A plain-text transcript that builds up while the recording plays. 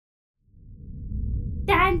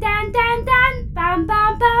Dan, dan, dan, dan. Bam,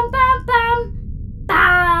 bam, bam, bam, bam.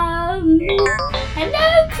 Bam!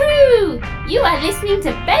 Hello, crew! You are listening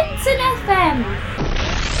to Benson FM.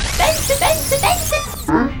 Benson, Benson, Benson!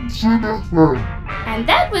 Benson FM. And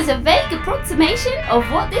that was a vague approximation of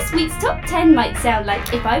what this week's top 10 might sound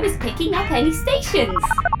like if I was picking up any stations.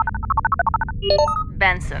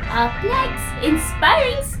 Benson. Up next,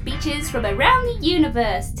 inspiring speeches from around the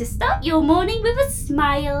universe to start your morning with a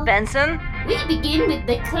smile. Benson. We begin with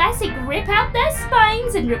the classic rip out their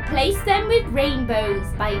spines and replace them with rainbows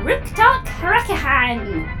by Ruktak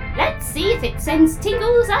Rakahan. Let's see if it sends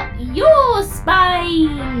tingles up your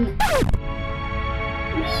spine.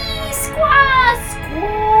 Wee squaw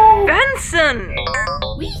squaw. Benson!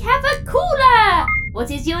 We have a cooler. What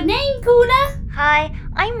is your name, cooler? Hi,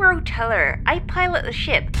 I'm Roteller. I pilot the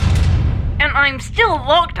ship. And I'm still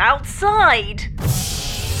locked outside.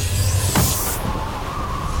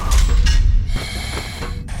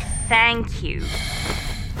 Thank you.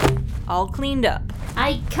 All cleaned up.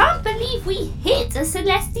 I can't believe we hit a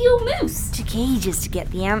celestial moose. Took ages to get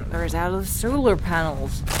the antlers out of the solar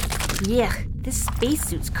panels. Yuck, this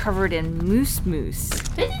spacesuit's covered in moose.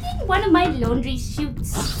 Put it in one of my laundry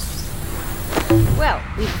chutes. Well,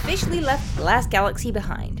 we've officially left the last galaxy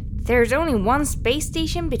behind. There's only one space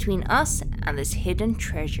station between us and this hidden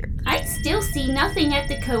treasure. I still see nothing at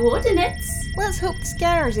the coordinates. Let's hope the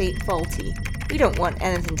scanners ain't faulty. We don't want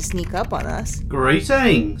anything to sneak up on us.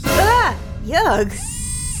 Greetings. Ah! Yug!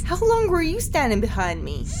 How long were you standing behind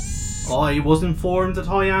me? I was informed that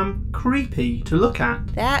I am creepy to look at.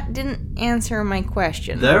 That didn't answer my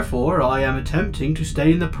question. Therefore, I am attempting to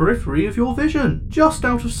stay in the periphery of your vision, just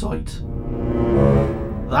out of sight.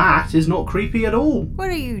 That is not creepy at all. What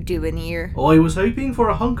are you doing here? I was hoping for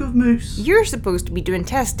a hunk of moose. You're supposed to be doing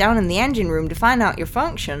tests down in the engine room to find out your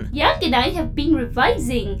function. Yug and I have been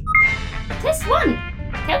revising. Test 1.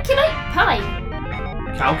 Calculate pi.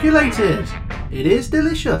 Calculated. It is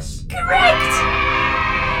delicious. Correct!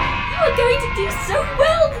 You are going to do so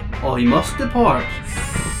well! I must depart.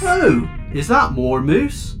 Oh, is that more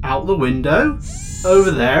moose? Out the window?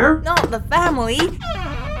 Over there? Not the family!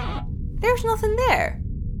 There's nothing there.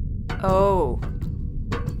 Oh.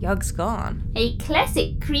 Yug's gone. A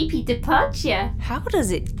classic creepy departure. How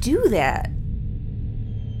does it do that?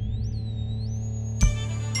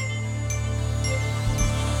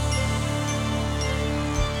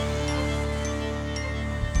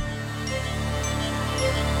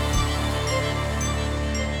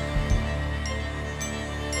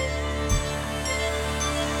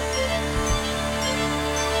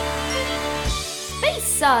 Space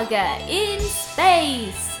Saga in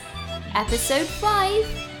Space. Episode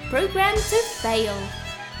 5. Programmed to Fail.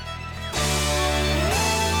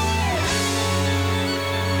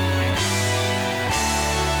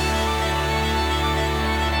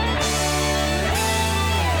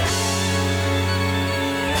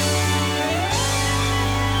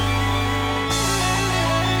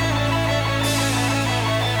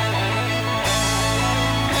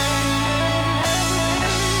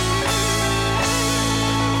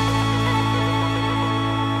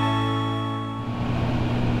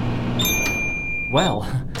 Well,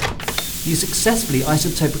 you successfully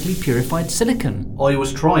isotopically purified silicon. I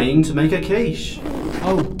was trying to make a quiche.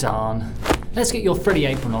 Oh, darn. Let's get your Freddy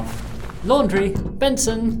apron off. Laundry,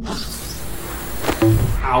 Benson.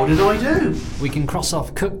 How did I do? We can cross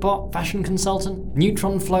off cookbot, fashion consultant,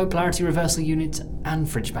 neutron flow polarity reversal unit, and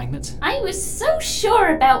fridge magnet. I was so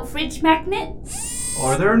sure about fridge magnet.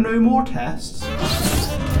 Are there no more tests?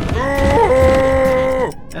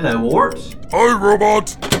 Hello, Ort. Hi,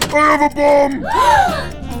 robot! I have a bomb!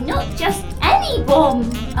 And not just any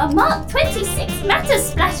bomb. A Mark 26 matter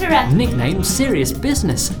splatterer. Nickname Serious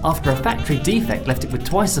Business after a factory defect left it with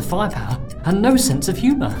twice the firepower and no sense of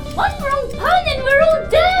humour. One wrong pun and we're all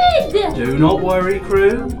dead. Do not worry,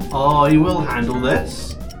 crew. I will handle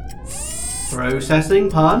this. Processing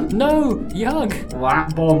pun. No, Yug.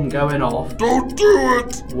 That bomb going off Don't do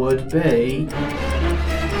it! would be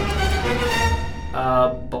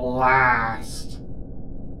a blast.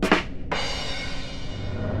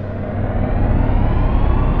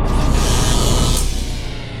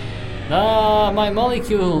 Ah, my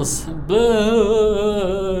molecules.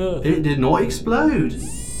 Blah. It did not explode.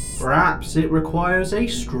 Perhaps it requires a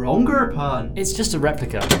stronger pun. It's just a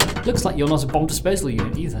replica. Looks like you're not a bomb disposal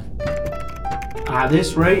unit either. At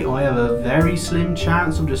this rate, I have a very slim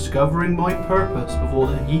chance of discovering my purpose before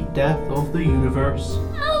the heat death of the universe.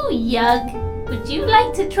 Oh, Yug. Would you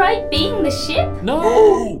like to try being the ship?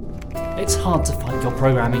 No! It's hard to find your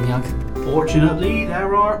programming, Yug. Fortunately,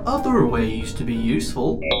 there are other ways to be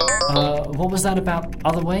useful. What was that about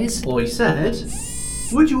other ways? I said,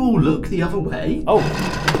 Would you all look the other way? Oh,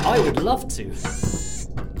 I would love to.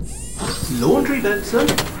 Laundry, Benson.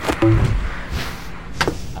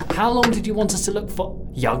 How long did you want us to look for?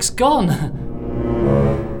 Yug's gone.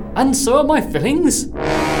 And so are my fillings.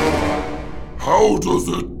 How does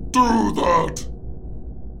it do that?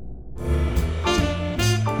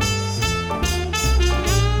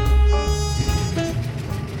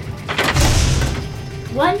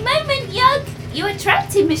 One moment, Yug. You are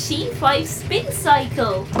trapped in Machine 5's spin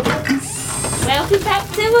cycle. Welcome back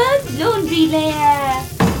to our laundry lair.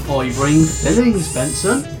 I bring fillings,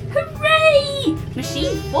 Benson. Hooray!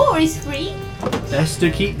 Machine 4 is free. Best to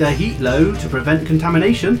keep the heat low to prevent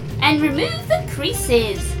contamination. And remove the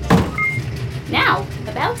creases. Now,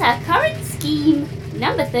 about our current scheme.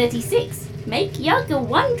 Number 36. Make Yug a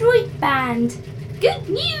one-droid band. Good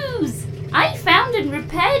news! I found and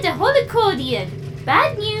repaired a holaccordion.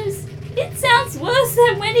 Bad news, it sounds worse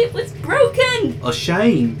than when it was broken. A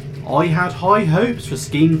shame. I had high hopes for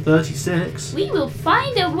Scheme 36. We will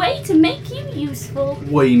find a way to make you useful.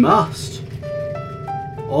 We must.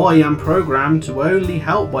 I am programmed to only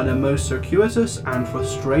help by the most circuitous and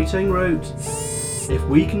frustrating route. If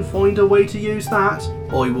we can find a way to use that,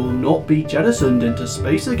 I will not be jettisoned into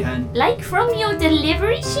space again. Like from your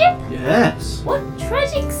delivery ship? Yes. What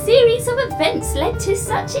tragic series of events led to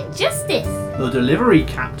such injustice? The delivery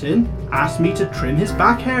captain asked me to trim his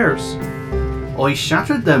back hairs. I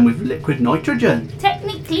shattered them with liquid nitrogen.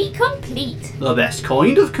 Technically complete. The best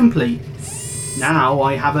kind of complete. Now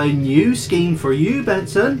I have a new scheme for you,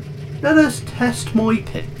 Benson. Let us test my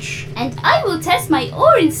pitch. And I will test my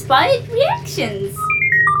awe-inspired reactions.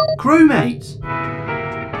 Crewmate,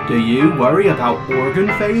 do you worry about organ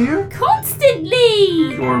failure?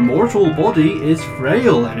 Constantly! Your mortal body is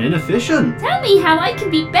frail and inefficient. Tell me how I can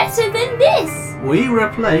be better than this. We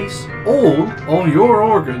replace all of your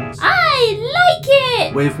organs I like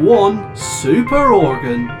it! with one super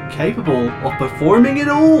organ capable of performing it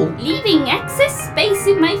all. Leaving excess space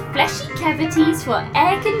in my fleshy cavities for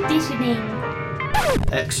air conditioning.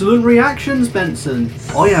 Excellent reactions, Benson.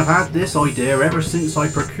 I have had this idea ever since I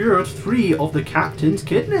procured 3 of the captain's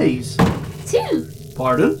kidneys. 2.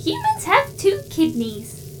 Pardon? Humans have 2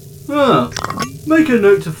 kidneys. Make a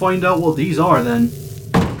note to find out what these are then.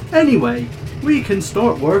 Anyway, we can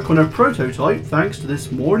start work on a prototype thanks to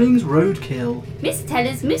this morning's roadkill. Miss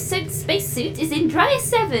Teller's moose-soaked spacesuit is in dryer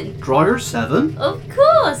 7. Dryer 7? Of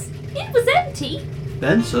course! It was empty.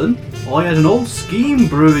 Benson, I had an old scheme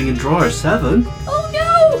brewing in dryer 7. Oh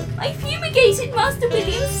no! I fumigated Master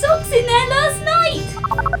William's socks in there last night!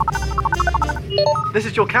 This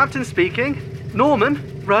is your captain speaking.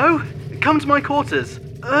 Norman, Roe, come to my quarters.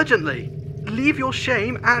 Urgently. Leave your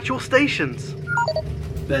shame at your stations.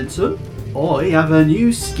 Benson, I have a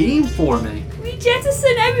new scheme for me. We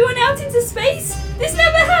jettison everyone out into space? This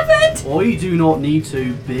never happened! I do not need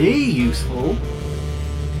to be useful.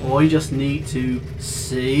 I just need to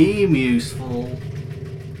seem useful.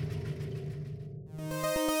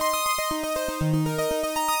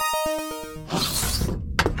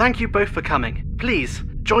 Thank you both for coming. Please,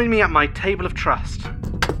 join me at my table of trust.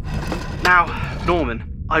 Now,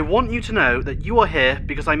 Norman, I want you to know that you are here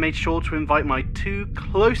because I made sure to invite my 2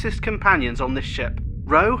 closest companions on this ship.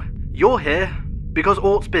 Ro, you're here because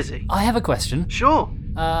Ort's busy. I have a question. Sure.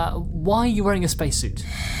 Why are you wearing a spacesuit?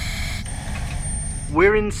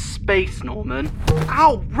 We're in space, Norman.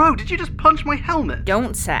 Ow, Ro, did you just punch my helmet?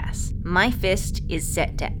 Don't sass. My fist is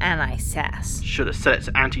set to anti-sass. Should have set it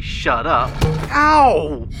to anti-shut up.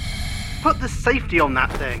 Ow! Put the safety on that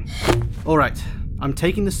thing. Alright, I'm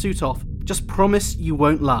taking the suit off. Just promise you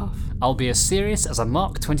won't laugh. I'll be as serious as a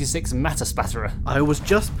Mark 26 matter spatterer. I was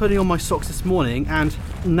just putting on my socks this morning and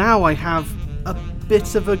now I have a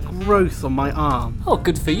bit of a growth on my arm. Oh,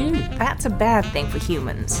 good for you. That's a bad thing for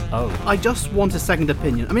humans. Oh. I just want a second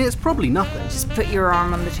opinion. I mean, it's probably nothing. Just put your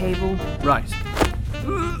arm on the table. Right.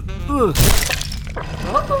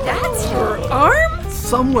 That's your arm?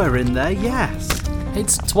 Somewhere in there, yes.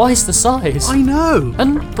 It's twice the size. I know.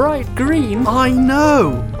 And bright green. I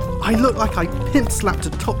know. I look like I pimp-slapped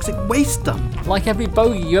a toxic waste dump. Like every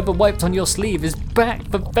bogey you ever wiped on your sleeve is back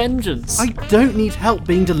for vengeance. I don't need help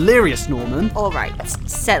being delirious, Norman. Alright,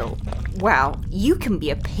 settle. Wow, you can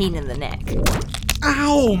be a pain in the neck.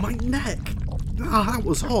 Ow, my neck. Ah, that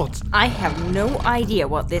was hot. I have no idea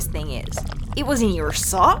what this thing is. It was in your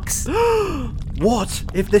socks? What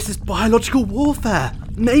if this is biological warfare?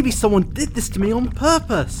 Maybe someone did this to me on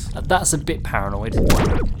purpose. That's a bit paranoid.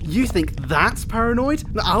 You think that's paranoid?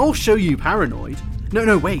 I'll show you paranoid.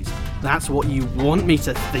 No, wait. That's what you want me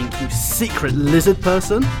to think, you secret lizard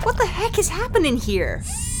person? What the heck is happening here?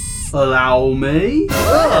 Allow me?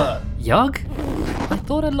 Yug? I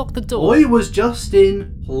thought I locked the door. I was just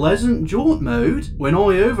in pleasant jaunt mode when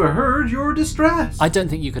I overheard your distress. I don't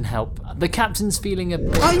think you can help. The captain's feeling a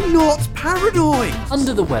bit I'm not paranoid.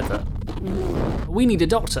 under the weather. We need a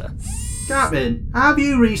doctor. Captain, have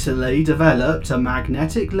you recently developed a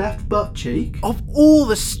magnetic left butt cheek? Of all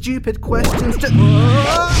the stupid questions to...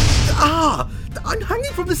 I'm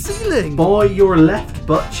hanging from the ceiling! By your left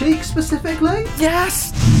butt cheek specifically?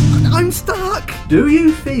 Yes! I'm stuck! Do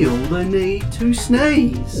you feel the need to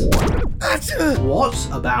sneeze? Achoo! What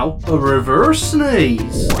about a reverse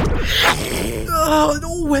sneeze? Oh, it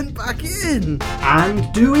all went back in!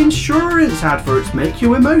 And do insurance adverts make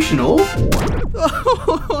you emotional?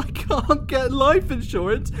 Oh, I can't get life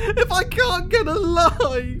insurance if I can't get a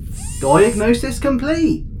life! Diagnosis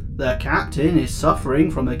complete. The captain is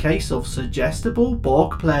suffering from a case of Suggestible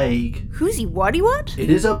Bog Plague. Who's he? What?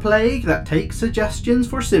 It is a plague that takes suggestions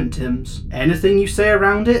for symptoms. Anything you say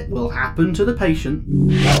around it will happen to the patient.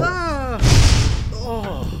 Ah!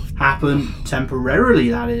 Oh. Happen temporarily,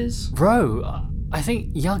 that is. Bro, I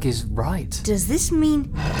think Yug is right. Does this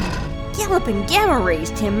mean Gallop and Gamma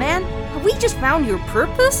rays, Tim Man? Have we just found your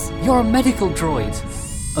purpose? You're a medical droid.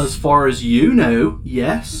 As far as you know,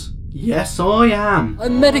 yes. Yes, I am. A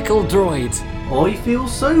medical droid. I feel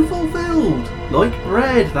so fulfilled, like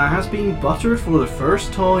bread that has been buttered for the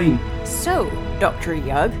first time. So, Dr.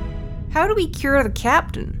 Yug, how do we cure the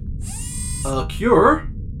captain? A cure?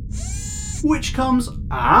 Which comes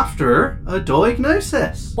after a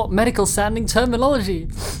diagnosis. What medical sounding terminology.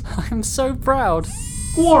 I'm so proud.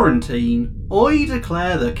 Quarantine. I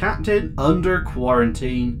declare the captain under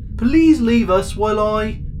quarantine. Please leave us while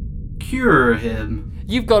I cure him.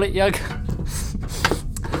 You've got it, Yug.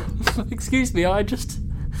 Excuse me, I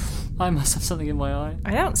must have something in my eye.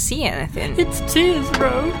 I don't see anything. It's tears,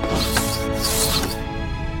 bro.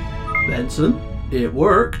 Benson, it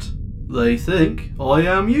worked. They think I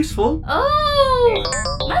am useful.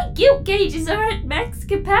 Oh, my guilt gauges are at max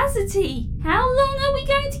capacity. How long are we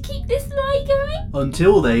going to keep this lie going?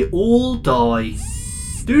 Until they all die.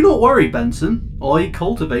 Do not worry, Benson. I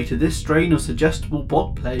cultivated this strain of Suggestible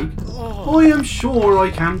Bog Plague. I am sure I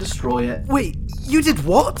can destroy it. Wait, you did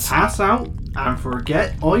what? Pass out and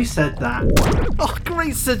forget I said that. Oh,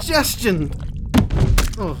 great suggestion!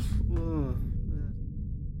 Oh.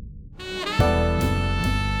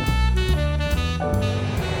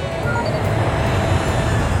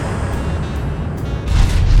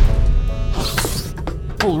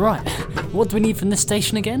 All right. What do we need from this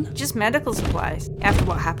station again? Just medical supplies, after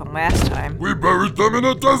what happened last time. We buried them in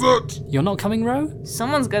a desert! You're not coming, Ro?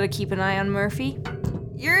 Someone's gotta keep an eye on Murphy.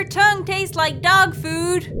 Your tongue tastes like dog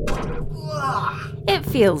food. It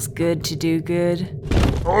feels good to do good.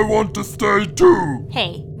 I want to stay too!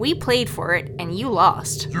 Hey, we played for it and you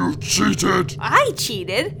lost. You cheated! I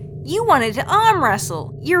cheated? You wanted to arm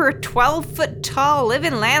wrestle. You're a 12-foot-tall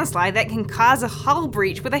living landslide that can cause a hull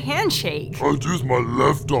breach with a handshake. I'd use my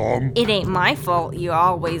left arm. It ain't my fault you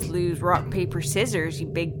always lose rock, paper, scissors, you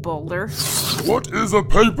big boulder. What is a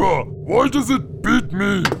paper? Why does it beat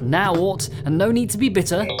me? Now what? And no need to be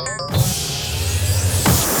bitter.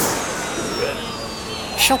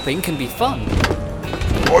 Shopping can be fun.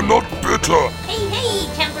 I'm not bitter. Hey,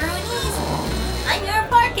 temperoonies! I'm your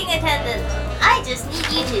parking attendant. I just need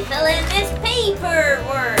you to fill in this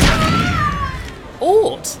paperwork.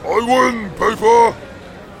 Ought. I win, paper!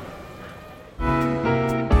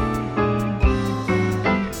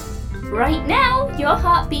 Right now, your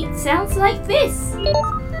heartbeat sounds like this.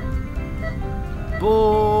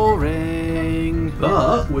 Boring.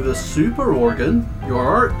 But with a super organ, your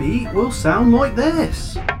heartbeat will sound like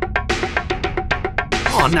this.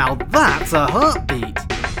 Oh, now that's a heartbeat.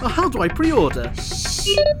 How do I pre-order?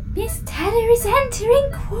 Miss Taylor is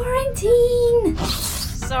entering quarantine.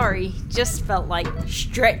 Sorry, just felt like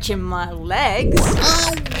stretching my legs.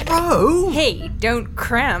 Oh, Hey, don't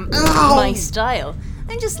cramp Ow. my style.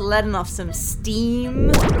 I'm just letting off some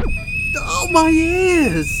steam. oh, my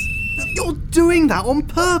ears! You're doing that on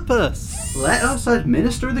purpose. Let us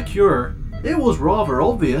administer the cure. It was rather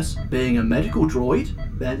obvious, being a medical droid.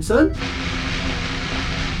 Benson?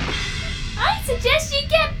 I suggest you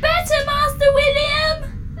get better, Master William.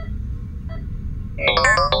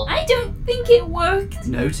 I don't think it worked.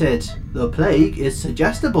 Noted. The plague is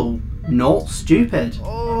suggestible, not stupid.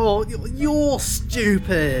 Oh, you're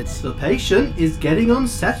stupid. The patient is getting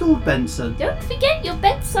unsettled, Benson. Don't forget your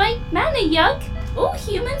bedside manner, Yug. All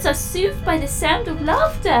humans are soothed by the sound of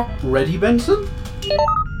laughter. Ready, Benson?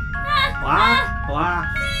 Ha, Wah,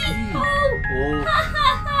 oh. oh,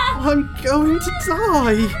 I'm going to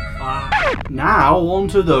die. Now on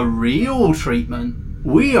to the real treatment.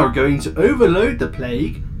 We are going to overload the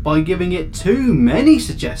plague by giving it too many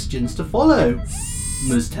suggestions to follow.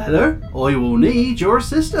 Ms. Teller, I will need your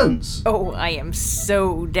assistance. Oh, I am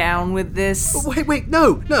so down with this. Wait,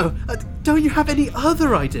 no. Don't you have any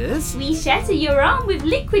other ideas? We shatter your arm with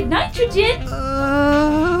liquid nitrogen.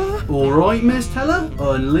 Alright, Ms. Teller,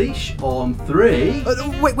 unleash on 3.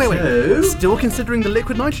 Wait. 2. Still considering the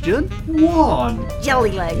liquid nitrogen? 1.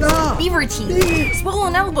 Jelly legs, Ah. beaver teeth,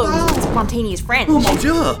 swollen elbows, spontaneous French, Oh mon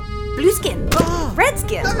dieu! blue skin, red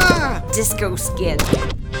skin, Ah. disco skin,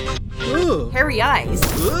 Ugh. hairy eyes,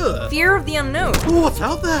 Ugh. fear of the unknown, What's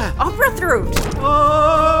out there? opera throat.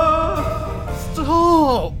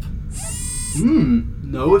 Stop!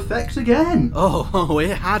 No effect again. Oh,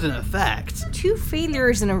 it had an effect. 2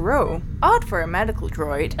 failures in a row. Odd for a medical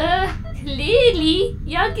droid. Clearly,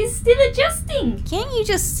 Yug is still adjusting. Can't you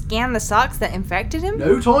just scan the socks that infected him?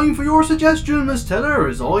 No time for your suggestion, Ms. Teller,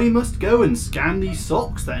 as I must go and scan these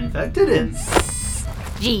socks that infected him.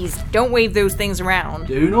 Jeez, don't wave those things around.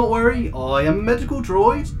 Do not worry, I am a medical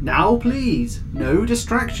droid. Now please, no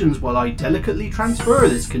distractions while I delicately transfer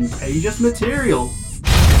this contagious material.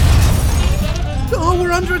 Oh,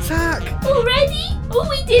 we're under attack! Already? All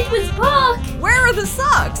we did was park. Where are the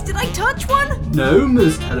socks? Did I touch one? No,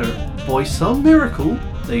 Ms. Teller, by some miracle,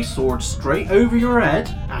 they soared straight over your head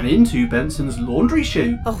and into Benson's laundry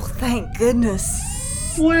chute. Oh, thank goodness.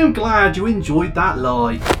 I am glad you enjoyed that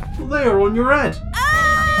lie. They are on your head.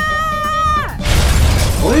 Ah!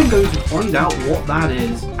 I am going to find out what that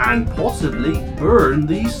is and possibly burn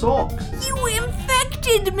these socks. You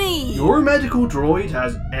infected me! Your medical droid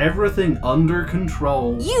has everything under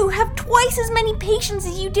control. You have twice as many patients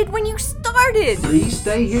as you did when you started! Please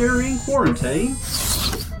stay here in quarantine.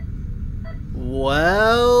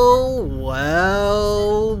 Well.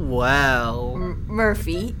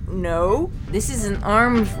 Murphy, no. This is an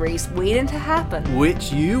arms race waiting to happen.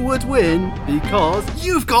 Which you would win because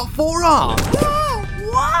you've got 4 arms!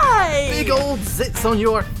 Why? Big old zits on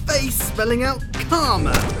your face spelling out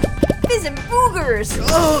karma! Fizz and boogers!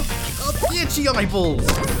 Oh, itchy eyeballs!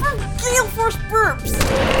 Gale force burps!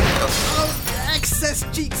 Oh, excess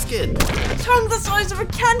cheek skin! Tongue the size of a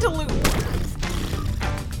cantaloupe!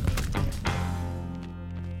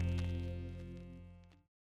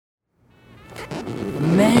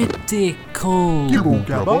 Medical Gibble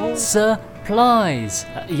gabble. supplies.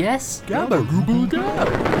 Yes? Gabba google gab.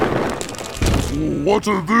 What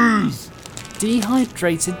are these?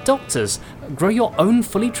 Dehydrated doctors. Grow your own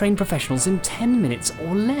fully trained professionals in 10 minutes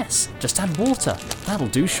or less. Just add water. That'll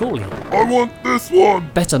do surely. I want this one.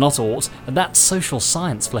 Better not ought. That's social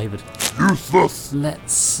science flavoured. Useless.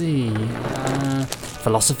 Let's see.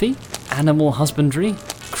 Philosophy, animal husbandry,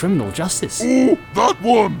 criminal justice. Oh, that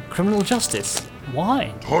one. Criminal justice?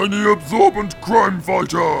 Why? Tiny absorbent crime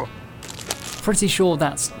fighter. Pretty sure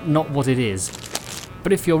that's not what it is.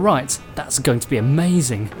 But if you're right, that's going to be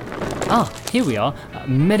amazing. Ah, here we are.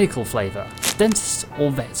 Medical flavour. Dentist or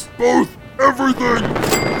vet? Both. Everything.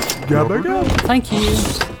 Gabba gab. Thank you.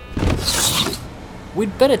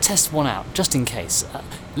 We'd better test one out, just in case.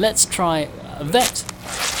 Let's try vet.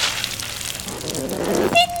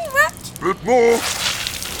 Bit more.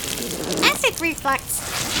 Acid reflux.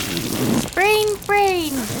 Brain.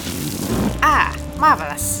 Ah,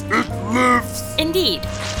 marvelous. It lives. Indeed.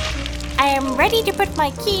 I am ready to put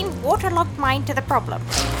my keen, waterlogged mind to the problem.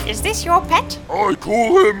 Is this your pet? I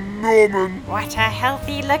call him Norman. What a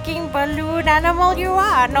healthy-looking balloon animal you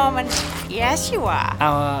are, Norman. Yes, you are.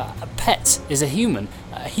 Our pet is a human.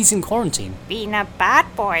 He's in quarantine. Been a bad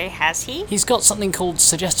boy, has he? He's got something called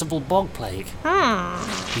Suggestible Bog Plague.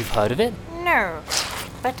 You've heard of it? No.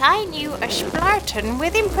 But I knew a Splarton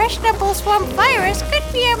with impressionable swamp virus could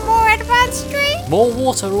be a more advanced strain. More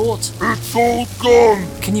water, Ort. It's all gone.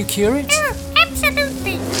 Can you cure it? Oh,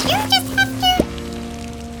 absolutely. You just have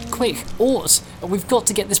to... Quick, Ort. We've got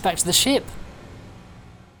to get this back to the ship.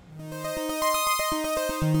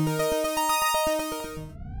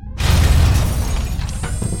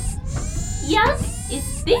 Yug,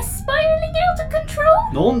 is this spiraling out of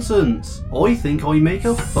control? Nonsense. I think I make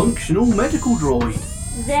a functional medical droid.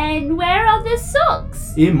 Then where are the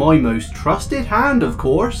socks? In my most trusted hand, of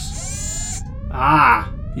course.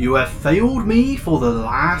 Ah, you have failed me for the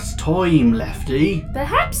last time, Lefty.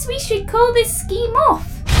 Perhaps we should call this scheme off.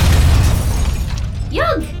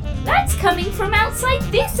 Yug, that's coming from outside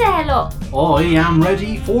this airlock. I am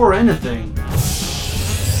ready for anything.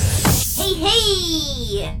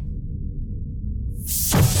 Hey!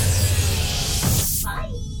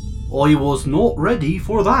 Bye. I was not ready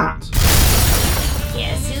for that.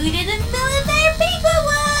 Guess who didn't fill in their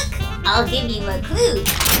paperwork? I'll give you a clue.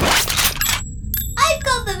 I've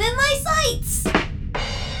got them in my sights.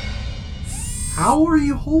 How are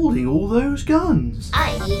you holding all those guns?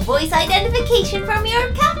 I need voice identification from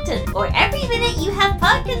your captain, or every minute you have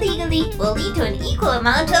parked illegally will lead to an equal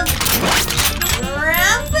amount of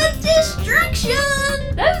rampant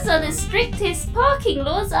destruction. Those are the strictest parking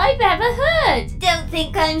laws I've ever heard. Don't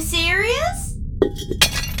think I'm serious?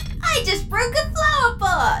 I just broke a flower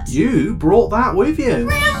pot. You brought that with you.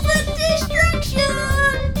 Rampant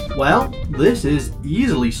destruction. Well, this is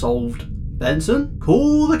easily solved. Benson,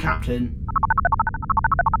 call the captain.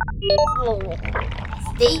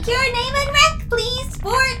 State your name and rank, please,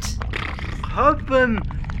 sport. Captain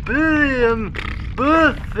William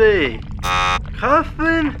Murphy.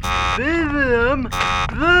 Captain William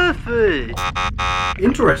Murphy.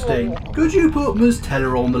 Interesting. Could you put Ms.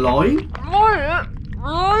 Teller on the line?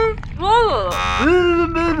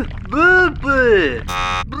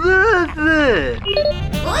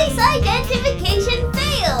 Voice identification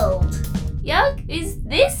failed. Yug, is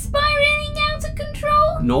this spiraling out of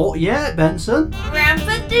control? Not yet, Benson.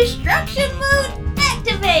 Rampant destruction mode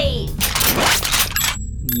activate.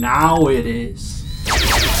 Now it is.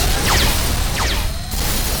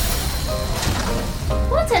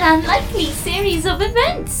 What an unlikely series of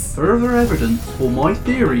events. Further evidence for my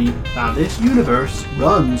theory that this universe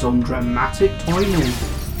runs on dramatic timing.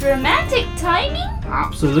 Dramatic timing?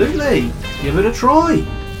 Absolutely. Give it a try.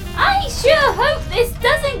 I sure hope this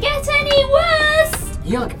doesn't get any worse.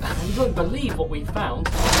 Yug, you won't believe what we found.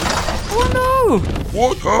 Oh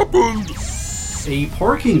What happened? A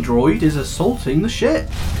parking droid is assaulting the ship.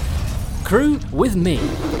 no! Crew, with me.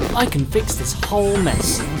 I can fix this whole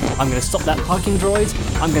mess. I'm going to stop that parking droid,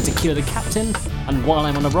 I'm going to cure the captain, and while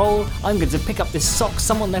I'm on a roll, I'm going to pick up this sock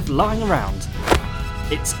someone left lying around.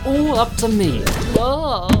 It's all up to me.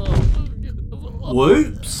 Oh,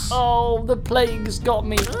 Whoops. oh the plague's got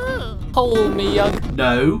me. Hold me, Yug.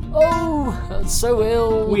 No, Oh, so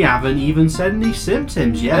ill. we haven't even said any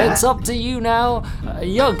symptoms yet. It's up to you now.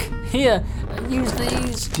 Yug, here, use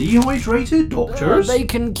these. Dehydrated doctors? They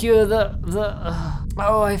can cure the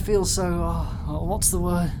oh, I feel so, what's the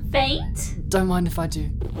word? Faint? Don't mind if I do.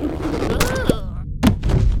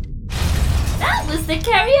 That was the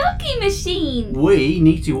karaoke machine. We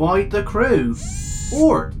need to hide the crew.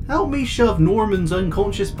 Or, help me shove Norman's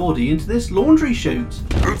unconscious body into this laundry chute.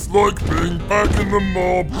 It's like being back in the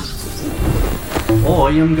mob.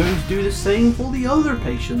 I am going to do the same for the other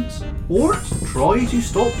patients. Or, try to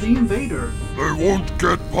stop the invader. They won't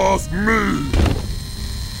get past me.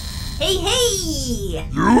 Hey!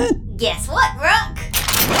 You? Guess what, Rock?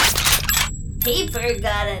 Paper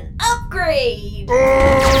got an upgrade.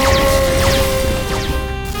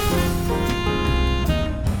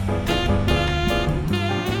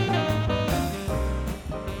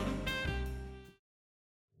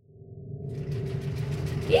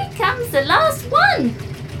 Here comes the last one.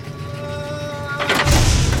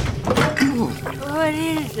 What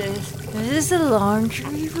is this? Is this a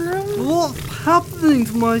laundry room? What's happening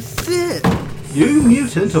to my ship? You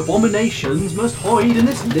mutant abominations must hide in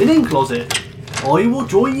this linen closet. I will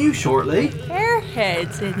join you shortly.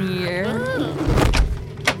 Airheads in here.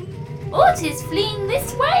 Ort is fleeing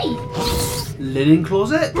this way. Linen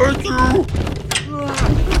closet? Thank you.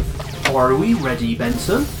 Are we ready,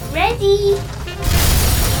 Benson? Ready?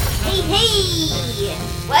 Hey!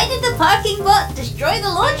 Why did the parking bot destroy the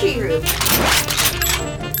laundry room?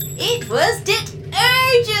 It was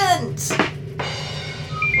urgent!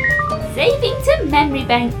 Saving to memory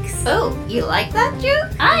banks. Oh, you like that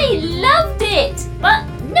joke? I loved it! But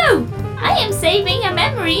no! I am saving a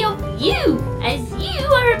memory of you, as you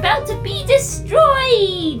are about to be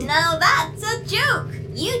destroyed! Now that's a joke!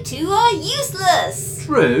 You two are useless!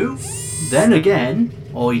 True. Then again,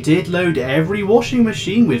 I did load every washing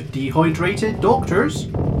machine with dehydrated doctors.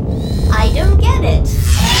 I don't get it.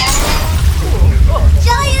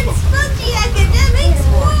 Giant spongy academics!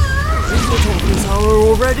 What?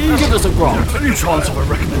 Already? Give us a grant. Any chance of a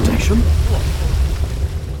recommendation?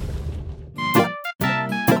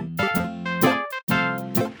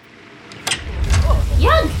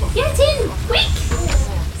 Yug, get in, quick!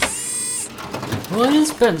 Why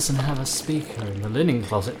does Benson have a speaker in the linen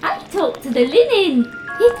closet? I talked to the linen.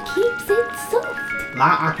 It keeps it soft.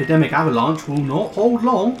 That academic avalanche will not hold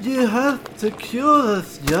long. You have to cure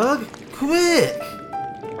us, Yug. Quick!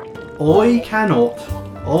 I cannot.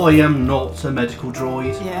 I am not a medical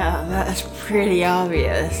droid. Yeah, that's pretty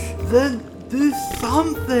obvious. Then do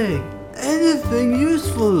something. Anything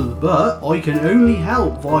useful. But I can only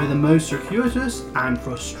help via the most circuitous and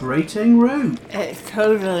frustrating route. It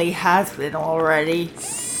totally has been already.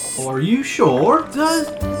 Are you sure?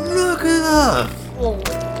 Just look at us.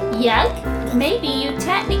 Yug, maybe you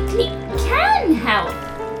technically can help.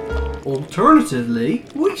 Alternatively,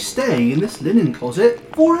 we stay in this linen closet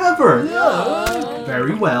forever. Yeah.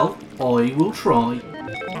 Very well, I will try.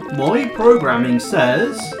 My programming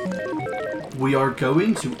says we are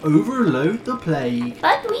going to overload the plague.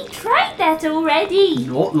 But we tried that already.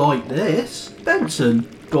 Not like this. Benson,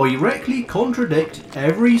 directly contradict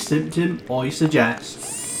every symptom I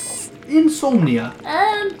suggest. Insomnia.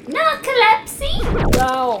 Narcolepsy?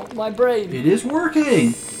 Ow, my brain. It is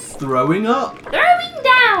working. Throwing up. Throwing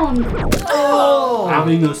down? Oh.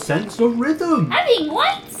 Having a sense of rhythm. Having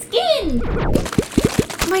white skin?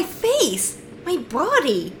 My face! My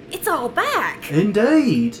body! It's all back!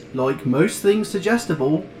 Indeed. Like most things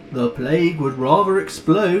suggestible, the plague would rather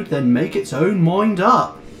explode than make its own mind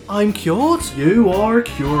up. I'm cured? You are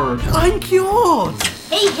cured. I'm cured!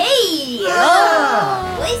 Hey!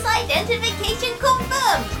 Yeah. Voice identification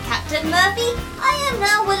confirmed, Captain Murphy. I am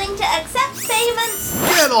now willing to accept payments.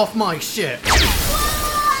 Get off my ship!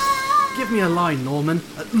 Give me a line, Norman.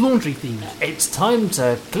 Laundry themed. It's time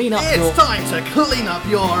to clean up your... It's time to clean up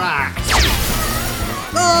your act!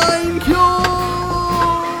 I'm cured!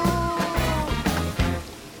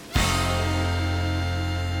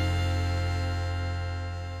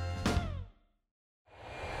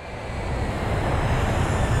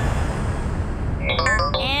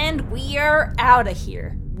 And we are out of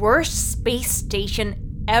here. Worst space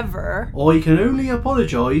station ever. I can only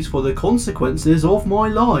apologise for the consequences of my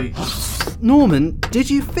life. Norman, did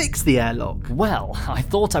you fix the airlock? Well, I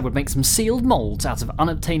thought I would make some sealed molds out of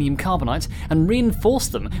unobtainium carbonite and reinforce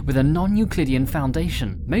them with a non-Euclidean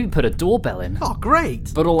foundation. Maybe put a doorbell in. Oh,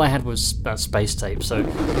 great! But all I had was space tape, so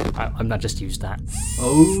I just used that.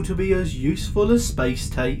 Oh, to be as useful as space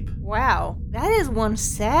tape. Wow, that is one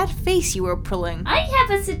sad face you were pulling. I have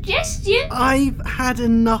a suggestion. I've had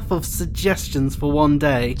enough of suggestions for one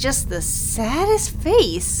day. Just the saddest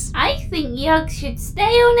face. I think Yug should stay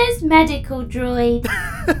on his medical droid.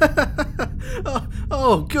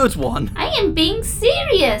 Oh, good one. I am being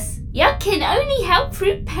serious. Yug can only help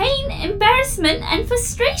through pain, embarrassment, and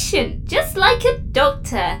frustration, just like a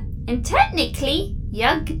doctor. And technically,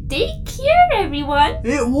 Yug did cure everyone.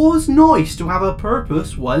 It was nice to have a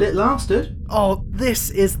purpose while it lasted. Oh, this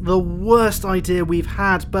is the worst idea we've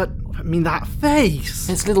had, but I mean that face.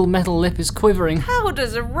 Its little metal lip is quivering. How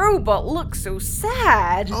does a robot look so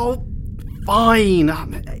sad? Oh, fine.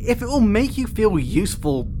 If it will make you feel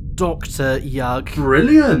useful, Dr. Yug.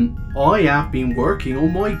 Brilliant! I have been working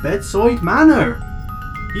on my bedside manner.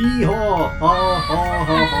 Hee-haw, ha, ha,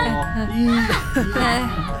 ha,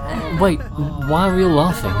 ha. Wait, why are we all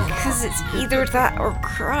laughing? Because it's either that or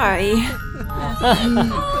cry.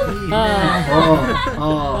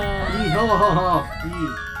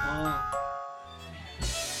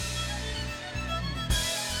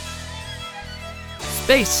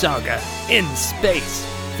 Space Saga in Space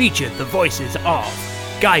featured the voices of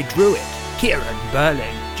Guy Druitt, Kieran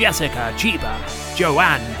Burling, Jessica Chiba,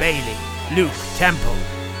 Joanne Bailey, Luke Temple,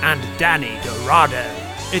 and Danny Dorado.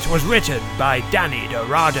 It was written by Danny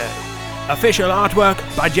Dorado. Official artwork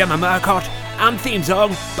by Gemma Murcott, and theme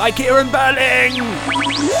song by Kieran Burling.